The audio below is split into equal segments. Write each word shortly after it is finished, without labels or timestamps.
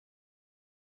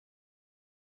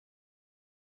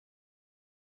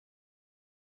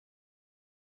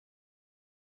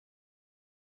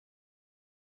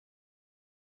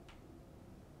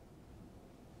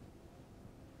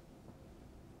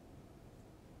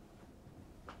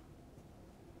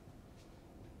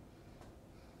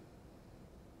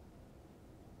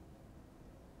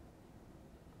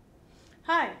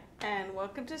Hi, and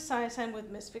welcome to Science Time with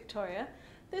Miss Victoria.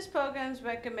 This program is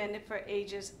recommended for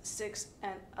ages 6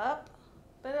 and up,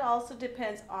 but it also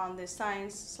depends on the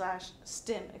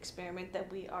science/STEM experiment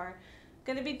that we are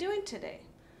going to be doing today.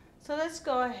 So let's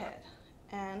go ahead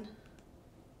and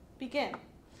begin.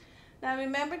 Now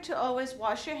remember to always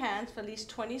wash your hands for at least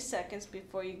 20 seconds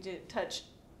before you touch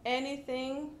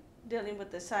anything dealing with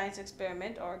the science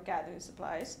experiment or gathering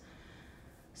supplies.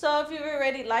 So if you've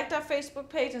already liked our Facebook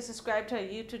page and subscribed to our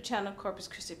YouTube channel, Corpus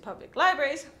Christi Public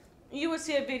Libraries, you will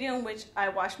see a video in which I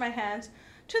wash my hands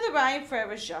to the Ryan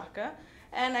Forever Jacques,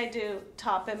 and I do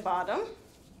top and bottom.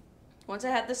 Once I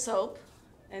have the soap,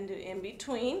 and do in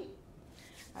between,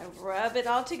 I rub it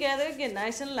all together, get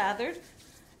nice and lathered,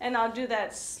 and I'll do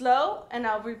that slow and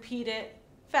I'll repeat it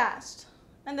fast.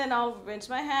 And then I'll rinse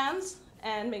my hands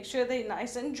and make sure they're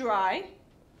nice and dry.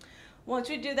 Once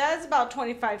we do that, it's about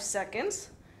 25 seconds.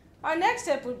 Our next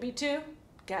step would be to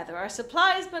gather our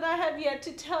supplies, but I have yet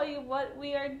to tell you what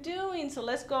we are doing. So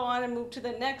let's go on and move to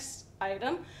the next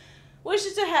item, which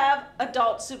is to have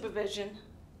adult supervision,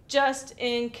 just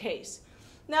in case.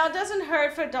 Now, it doesn't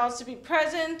hurt for adults to be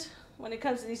present when it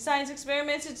comes to these science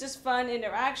experiments. It's just fun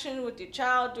interaction with your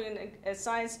child doing a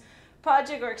science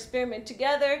project or experiment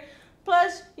together.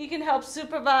 Plus, you can help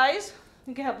supervise,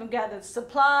 you can help them gather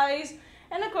supplies,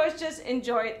 and of course, just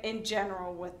enjoy it in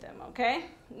general with them, okay?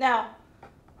 Now,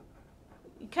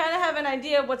 you kind of have an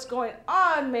idea of what's going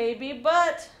on maybe,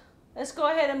 but let's go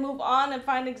ahead and move on and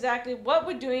find exactly what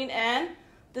we're doing and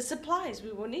the supplies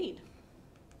we will need.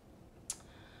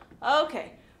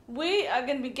 Okay, we are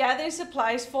going to be gathering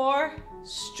supplies for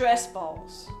stress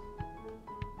balls.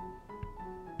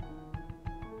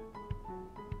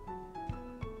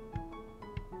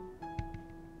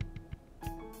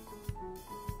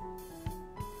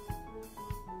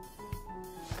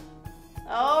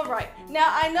 All right, now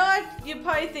I know you're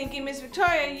probably thinking, Miss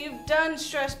Victoria, you've done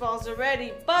stress balls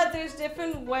already, but there's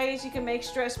different ways you can make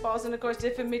stress balls and of course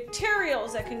different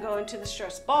materials that can go into the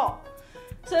stress ball.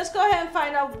 So let's go ahead and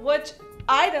find out which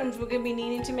items we're going to be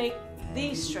needing to make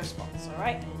these stress balls, all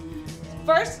right?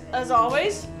 First, as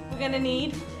always, we're going to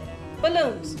need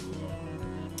balloons.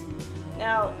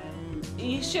 Now,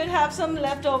 you should have some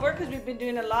left over because we've been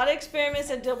doing a lot of experiments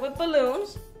that deal with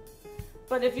balloons,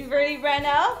 but if you've already ran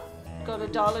out, go to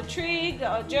Dollar Tree,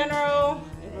 Dollar General,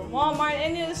 even Walmart,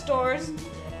 any of the stores,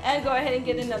 and go ahead and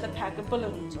get another pack of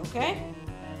balloons, okay?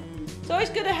 It's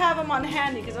always good to have them on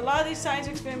handy because a lot of these science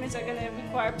experiments are going to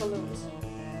require balloons.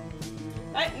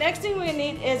 All right, next thing we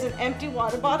need is an empty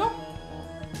water bottle.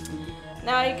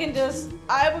 Now you can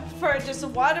I would prefer just a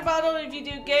water bottle if you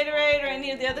do Gatorade or any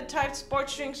of the other types of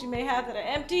sports drinks you may have that are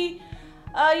empty.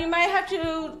 You might have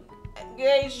to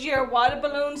gauge your water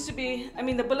balloons to be,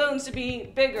 the balloons to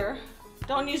be bigger.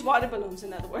 Don't use water balloons,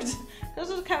 in other words.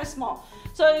 Those are kind of small.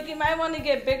 So you might want to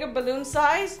get bigger balloon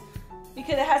size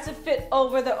because it has to fit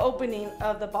over the opening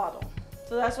of the bottle.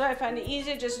 So that's why I find it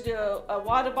easier just to do a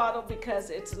water bottle because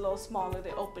it's a little smaller,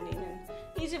 the opening, and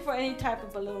easier for any type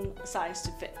of balloon size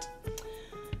to fit.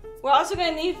 We're also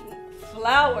going to need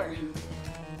flour.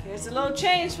 Here's a little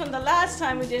change from the last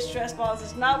time we did stress balls.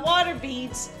 It's not water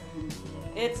beads,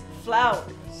 it's flour.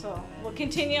 So we'll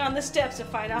continue on the steps to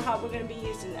find out how we're going to be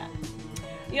using that.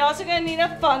 You're also going to need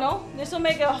a funnel. This will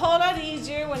make it a whole lot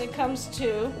easier when it comes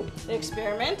to the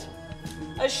experiment.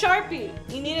 A Sharpie.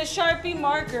 You need a Sharpie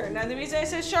marker. Now the reason I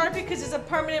say Sharpie because it's a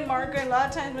permanent marker, and a lot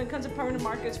of times when it comes to permanent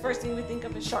markers, first thing we think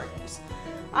of is Sharpies.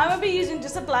 I'm going to be using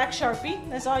just a black Sharpie.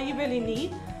 That's all you really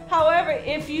need. However,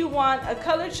 if you want a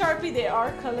colored Sharpie, they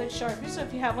are colored Sharpies. So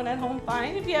if you have one at home,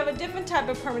 fine. If you have a different type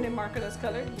of permanent marker that's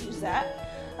colored, use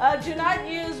that. Do not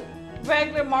use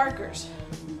regular markers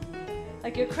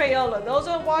like your Crayola. Those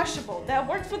are washable. That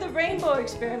worked for the rainbow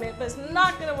experiment, but it's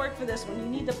not going to work for this one. You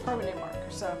need the permanent marker.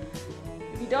 So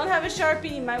if you don't have a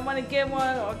Sharpie, you might want to get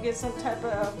one or get some type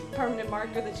of permanent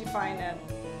marker that you find at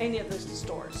any of the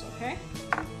stores, okay?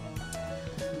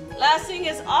 Last thing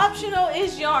is optional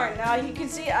is yarn. Now you can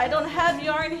see I don't have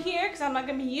yarn here because I'm not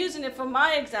going to be using it for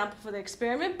my example for the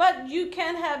experiment, but you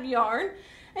can have yarn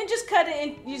and just cut it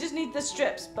in. You just need the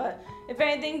strips, but if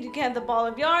anything, you can have the ball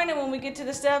of yarn, and when we get to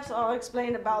the steps, I'll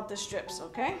explain about the strips,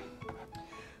 okay?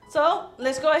 So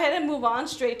let's go ahead and move on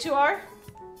straight to our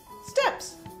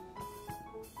steps.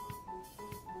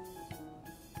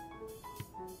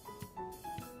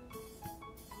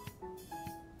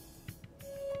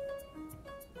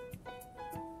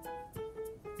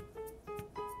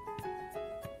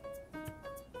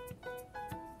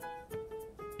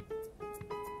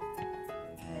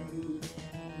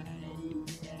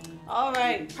 All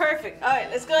right, perfect. All right,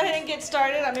 let's go ahead and get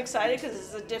started. I'm excited because this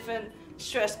is a different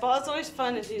stress ball. It's always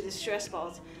fun to do the stress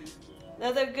balls. The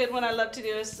other good one I love to do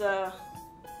is the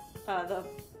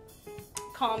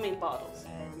calming bottles.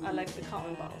 I like the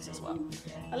calming bottles as well.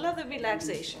 I love the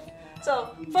relaxation.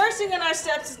 So first thing in our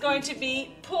steps is going to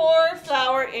be pour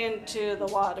flour into the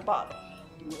water bottle.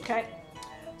 Okay,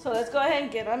 so let's go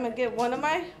ahead and I'm gonna get one of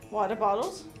my water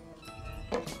bottles.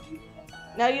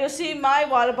 Now you'll see my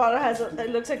water bottle it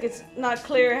looks like it's not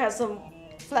clear, it has some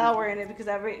flour in it because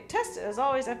I've already tested. As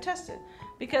always, I've tested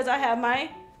because I have my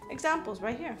examples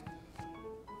right here.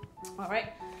 All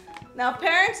right. Now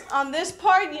parents, on this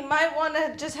part, you might want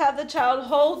to just have the child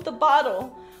hold the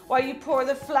bottle while you pour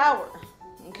the flour,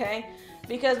 okay?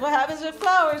 Because what happens with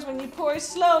flour is when you pour it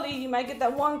slowly, you might get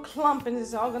that one clump and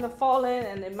it's all going to fall in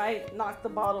and it might knock the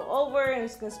bottle over and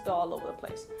it's going to spill all over the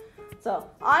place. So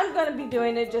I'm going to be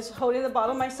doing it just holding the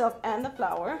bottle myself and the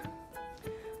flour.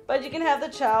 But you can have the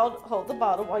child hold the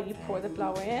bottle while you pour the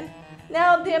flour in.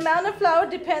 Now the amount of flour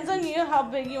depends on you, how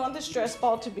big you want the stress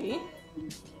ball to be.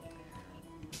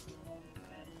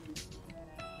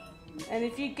 And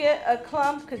if you get a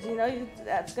clump, because you know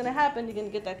that's going to happen, you're going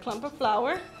to get that clump of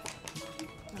flour.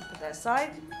 Put that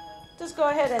aside. Just go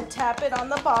ahead and tap it on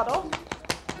the bottle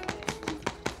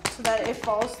so that it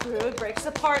falls through. It breaks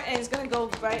apart and it's going to go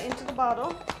right into the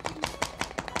bottle.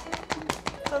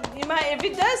 So you might, if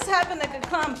it does happen like a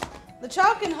clump, the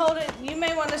child can hold it. You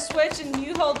may want to switch and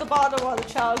you hold the bottle while the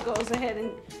child goes ahead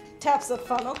and taps the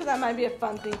funnel, because that might be a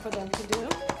fun thing for them to do.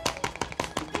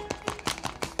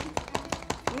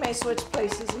 You may switch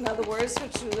places, in other words,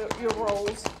 switch your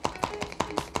roles.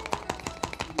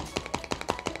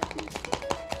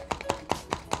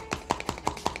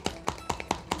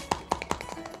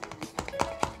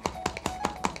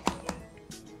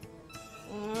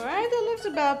 Alright, that looks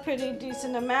about a pretty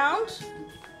decent amount.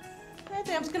 I think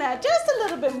I'm just going to add just a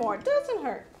little bit more. It doesn't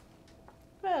hurt.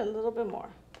 But a little bit more.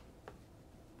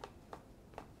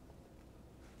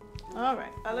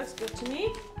 Alright, that looks good to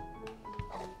me.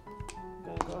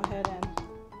 I'm going to go ahead and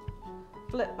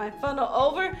flip my funnel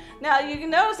over. Now you can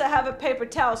notice I have a paper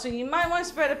towel, so you might want to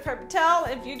spread a paper towel.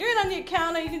 If you're doing it on your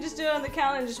counter, you can just do it on the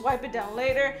counter and just wipe it down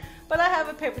later. But I have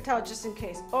a paper towel just in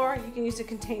case. Or you can use a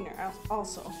container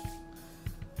also.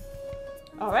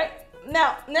 Alright,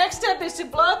 now next step is to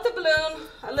blow up the balloon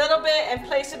a little bit and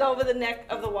place it over the neck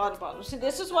of the water bottle. So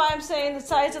this is why I'm saying the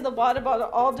size of the water bottle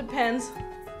all depends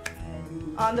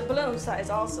on the balloon size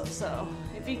also. So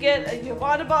if you get your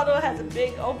water bottle has a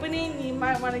big opening, you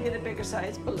might want to get a bigger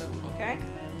size balloon, okay?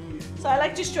 So I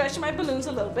like to stretch my balloons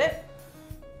a little bit.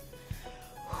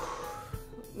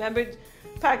 Remember,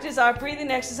 practice our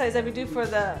breathing exercise that we do for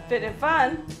the fit and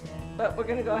fun, but we're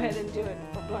going to go ahead and do it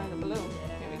for blowing the balloon.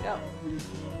 Here we go.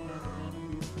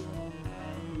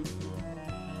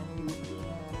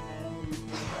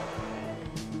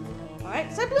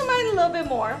 Alright, so I blew mine a little bit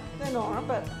more than normal,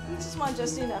 but you just want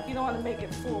just enough. You don't want to make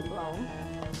it full blown.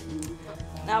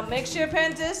 Now make sure,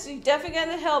 parents, you're definitely going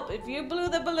to help. If you blew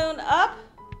the balloon up,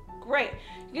 great.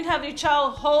 You can have your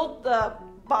child hold the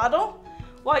bottle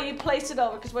while you place it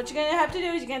over, because what you're going to have to do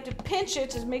is you're going to have to pinch it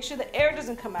to make sure the air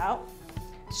doesn't come out.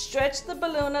 Stretch the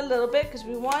balloon a little bit because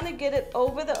we want to get it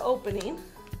over the opening.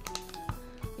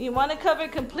 You want to cover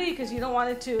it complete because you don't want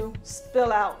it to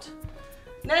spill out.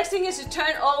 Next thing is to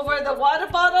turn over the water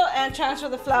bottle and transfer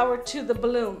the flour to the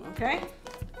balloon, okay?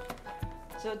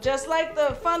 So just like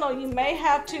the funnel, you may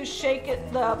have to shake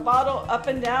the bottle up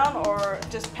and down or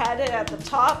just pat it at the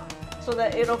top so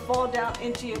that it'll fall down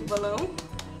into your balloon.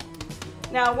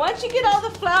 Now once you get all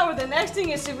the flour, the next thing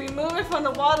is to remove it from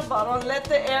the water bottle and let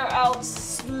the air out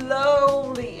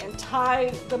slowly and tie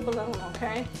the balloon,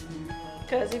 okay?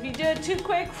 Because if you do it too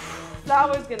quick,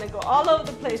 flour is going to go all over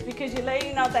the place because you're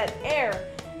letting out that air.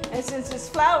 And since this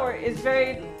flour is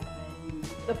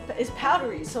it's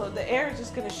powdery, so the air is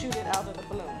just going to shoot it out of the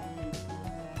balloon.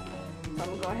 So I'm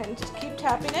going to go ahead and just keep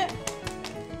tapping it.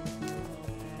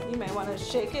 You may want to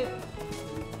shake it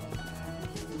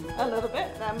a little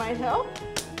bit. That might help.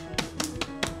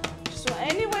 So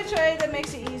any which way that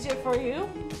makes it easier for you,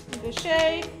 you can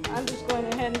shake. I'm just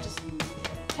going ahead and just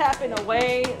tapping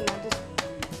away, and that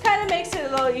just kind of makes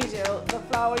it a little easier. The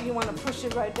flour, you want to push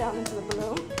it right down into the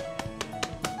balloon.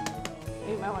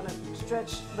 You might want to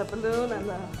stretch the balloon and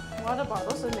the water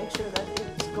bottle so make sure that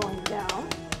it's going down.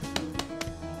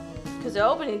 Because the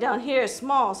opening down here is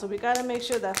small, so we got to make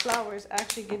sure that flour is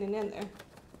actually getting in there.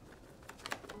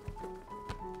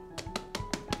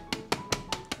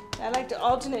 I like to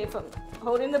alternate from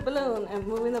holding the balloon and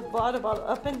moving the water bottle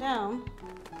up and down.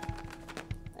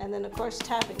 And then of course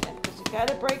tapping it, because you got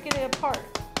to break it apart.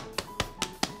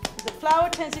 The flour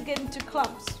tends to get into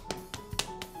clumps.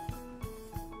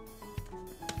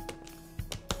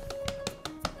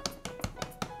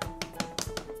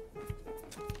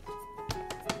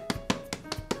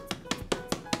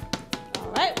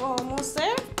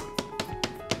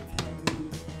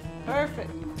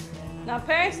 Perfect. Now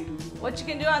parents, what you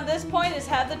can do on this point is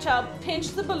have the child pinch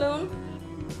the balloon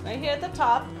right here at the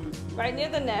top, right near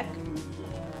the neck.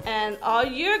 And all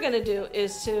you're gonna do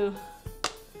is to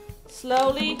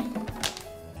slowly,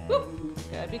 whoop,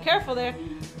 gotta be careful there,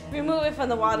 remove it from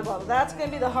the water bottle. That's gonna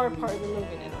be the hard part,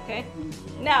 removing it, okay?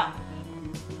 Now,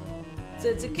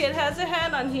 since the kid has a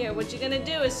hand on here, what you're gonna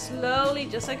do is slowly,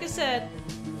 just like I said,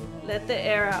 let the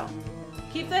air out.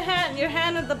 Keep your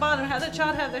hand at the bottom, have the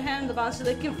child have their hand at the bottom so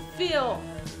they can feel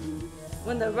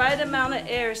when the right amount of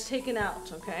air is taken out,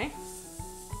 okay?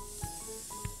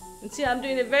 And see, I'm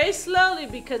doing it very slowly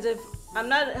because if I'm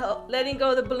not letting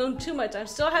go of the balloon too much, I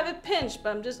still have it pinched,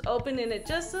 but I'm just opening it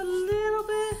just a little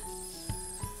bit.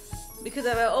 Because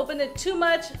if I open it too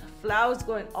much, flour's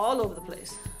going all over the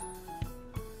place.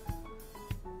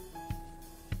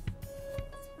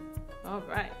 All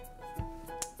right.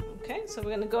 Okay, so we're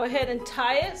gonna go ahead and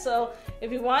tie it. So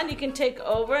if you want, you can take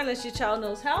over, unless your child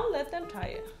knows how, let them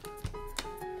tie it.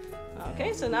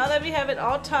 Okay, so now that we have it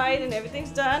all tied and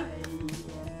everything's done,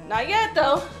 not yet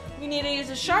though, we need to use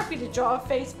a Sharpie to draw a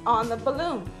face on the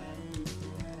balloon.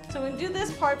 So we're gonna do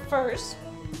this part first.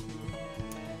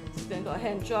 So we're gonna go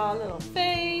ahead and draw a little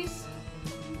face.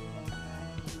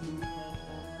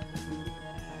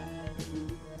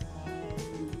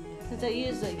 Since I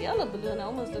used a yellow balloon, it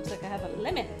almost looks like I have a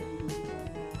lemon.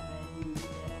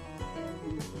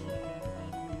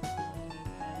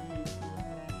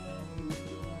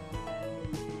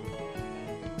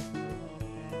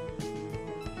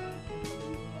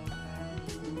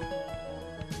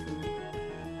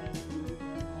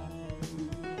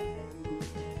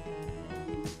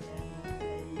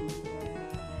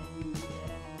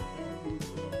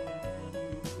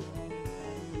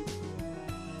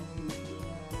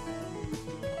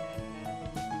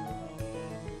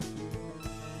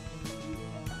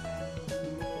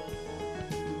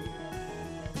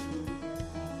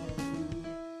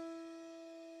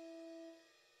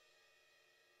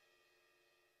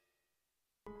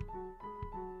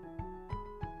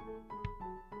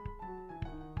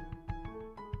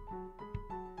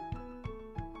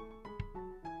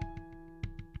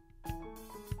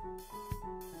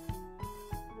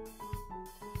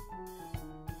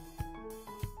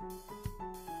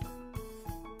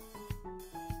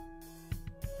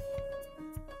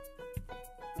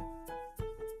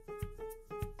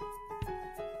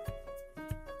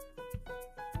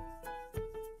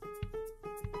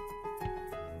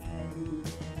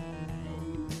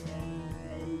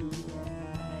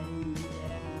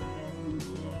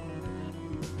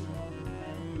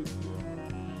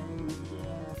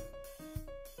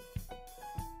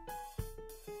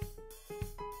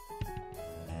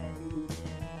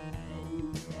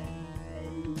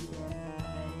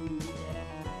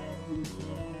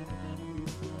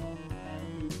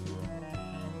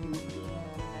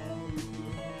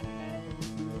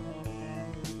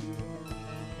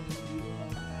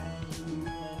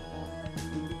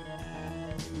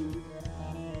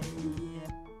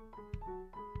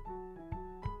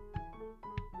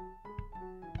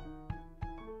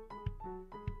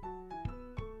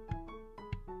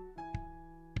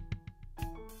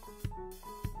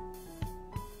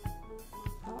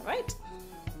 All right.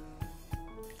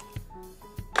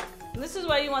 And this is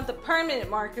why you want the permanent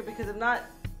marker, because if not,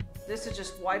 this will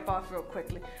just wipe off real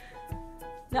quickly.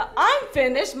 Now I'm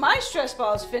finished, my stress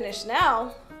ball is finished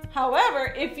now.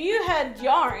 However, if you had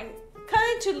yarn, cut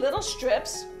it into little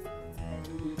strips.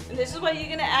 And this is why you're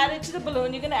gonna add it to the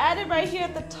balloon. You're gonna add it right here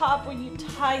at the top where you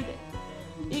tied it.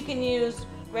 You can use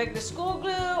regular school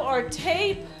glue or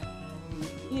tape.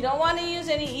 You don't want to use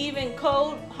any even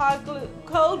cold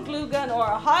glue gun or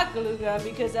a hot glue gun,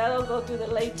 because that'll go through the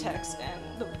latex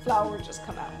and the flour will just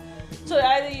come out. So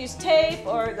either use tape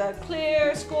or the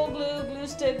clear school glue, glue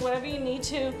stick, whatever you need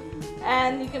to,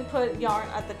 and you can put yarn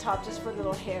at the top just for a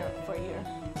little hair for your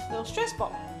little stress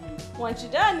ball. Once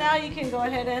you're done, now you can go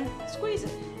ahead and squeeze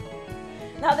it.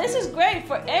 Now this is great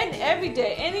for every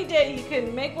day. Any day you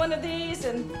can make one of these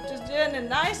and just do it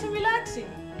nice and relaxing.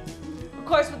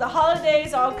 Of course, with the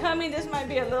holidays all coming, this might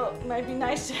be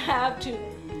nice to have to,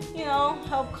 you know,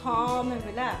 help calm and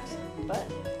relax. But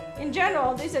in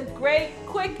general, these are great,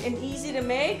 quick, and easy to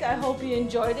make. I hope you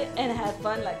enjoyed it and had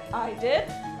fun like I did.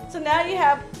 So now you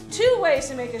have two ways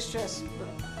to make a stress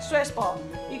ball.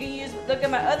 You can look at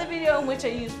my other video in which I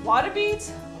use water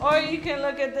beads, or you can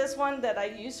look at this one that I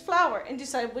use flour and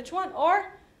decide which one,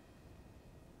 or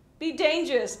be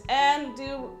dangerous and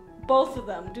do both of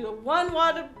them. Do one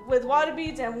with water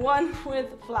beads and one with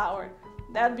flour.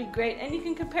 That'd be great, and you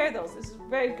can compare those. This is a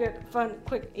very good, fun,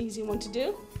 quick, easy one to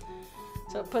do.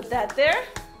 So put that there.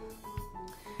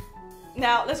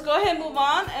 Now let's go ahead and move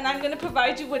on, and I'm going to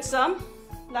provide you with some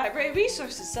library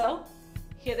resources. So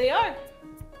here they are.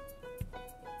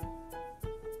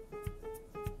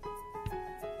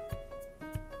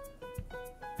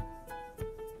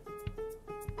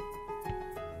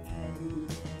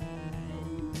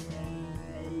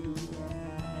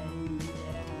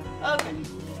 Okay,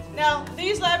 now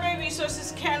these library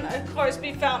resources can of course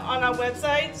be found on our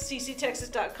website,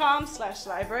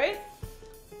 cctexas.com/library.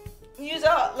 Use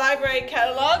our library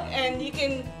catalog and you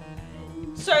can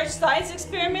search science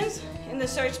experiments in the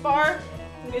search bar.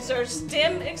 You can search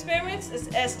STEM experiments, it's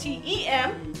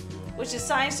STEM, which is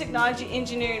science, technology,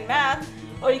 engineering, math,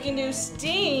 or you can do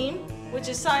STEAM, which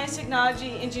is science,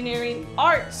 technology, engineering,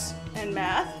 arts, and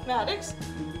mathematics.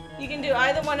 You can do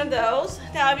either one of those.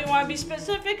 Now, if you want to be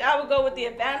specific, I will go with the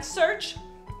advanced search.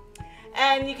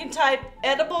 And you can type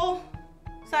edible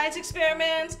science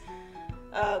experiments,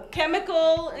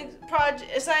 chemical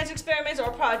science experiments or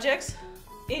projects,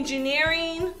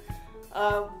 engineering,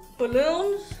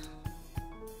 balloons,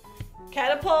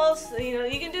 catapults.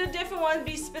 You can do different ones.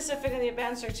 Be specific in the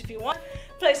advanced search if you want.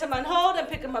 Place them on hold and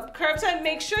pick them up curbside.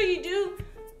 Make sure you do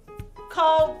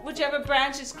call whichever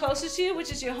branch is closest to you, which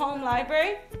is your home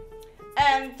library,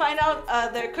 and find out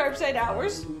their curbside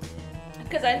hours,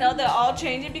 because I know they're all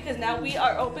changing because now we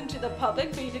are open to the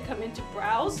public for you to come in to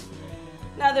browse.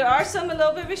 Now there are a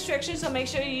little bit of restrictions, so make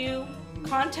sure you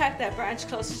contact that branch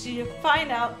closest to you to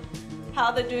find out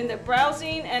how they're doing their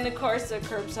browsing, and of course their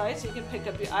curbside, so you can pick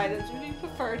up your items if you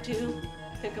prefer to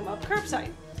pick them up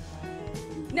curbside.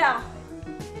 Now,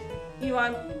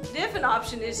 different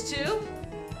option is to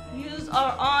use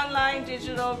our online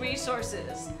digital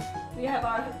resources. We have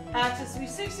our Access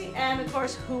 360 and of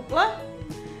course Hoopla.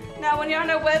 Now when you're on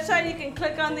our website, you can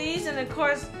click on these, and of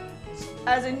course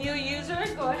as a new user,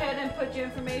 go ahead and put your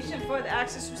information for the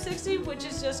Access 360, which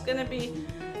is just going to be,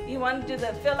 you want to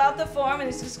fill out the form, and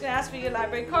it's just going to ask for your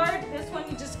library card. This one,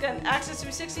 you just got Access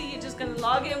 360, you're just going to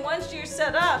log in. Once you're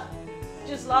set up,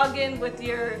 just log in with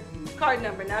your card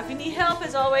number. Now if you need help,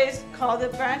 as always, call the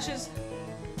branches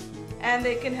and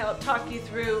they can help talk you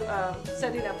through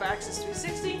setting up Access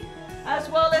 360, as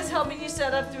well as helping you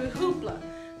set up through Hoopla.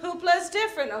 Hoopla is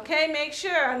different, okay? Make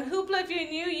sure on Hoopla, if you're a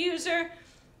new user,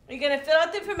 you're going to fill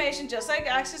out the information just like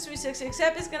Access 360,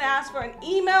 except it's going to ask for an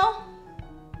email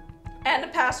and a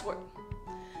password.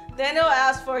 Then it'll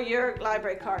ask for your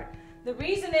library card. The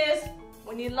reason is,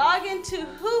 when you log into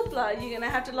Hoopla, you're going to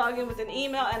have to log in with an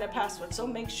email and a password. So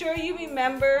make sure you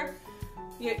remember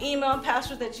your email and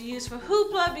password that you use for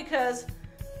Hoopla, because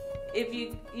if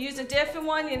you use a different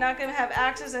one, you're not going to have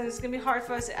access, and it's going to be hard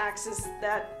for us to access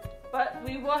that. But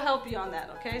we will help you on that,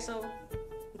 okay? So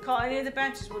call any of the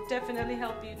branches. We'll definitely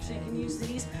help you so you can use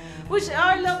these, which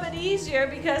are a little bit easier,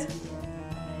 because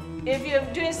if you're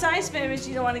doing science experiments,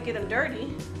 you don't want to get them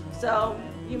dirty. So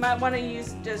you might want to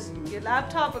use just your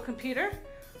laptop or computer,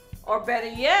 or better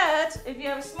yet, if you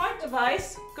have a smart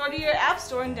device, go to your app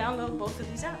store and download both of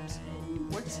these apps.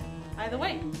 Works either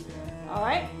way. All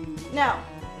right. Now,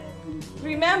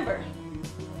 remember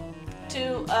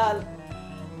to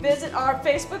visit our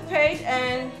Facebook page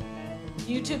and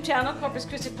YouTube channel, Corpus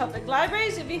Christi Public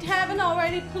Libraries. If you haven't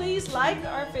already, please like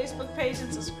our Facebook page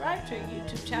and subscribe to our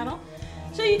YouTube channel,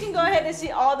 so you can go ahead and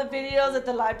see all the videos that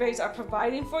the libraries are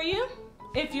providing for you.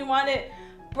 If you want it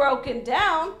broken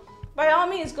down, by all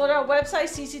means, go to our website,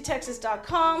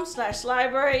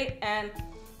 cctexas.com/library, and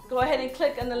go ahead and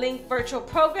click on the link Virtual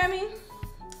Programming,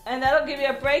 and that'll give you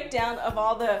a breakdown of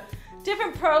all the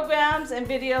different programs and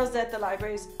videos that the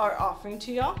libraries are offering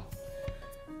to y'all.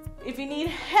 If you need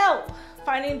help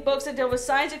finding books that deal with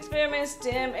science experiments,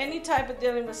 STEM, any type of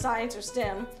dealing with science or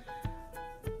STEM,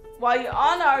 while you're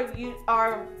on our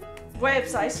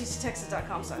website,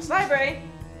 cctexas.com/library,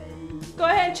 go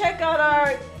ahead and check out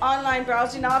our online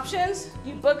browsing options,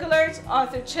 your book alerts,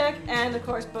 author check, and of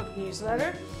course book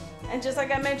newsletter. And just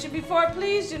like I mentioned before,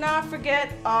 please do not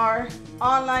forget our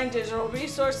online digital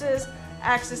resources,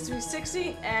 Access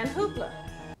 360 and Hoopla.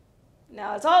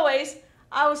 Now, as always,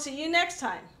 I will see you next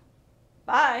time.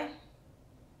 Bye.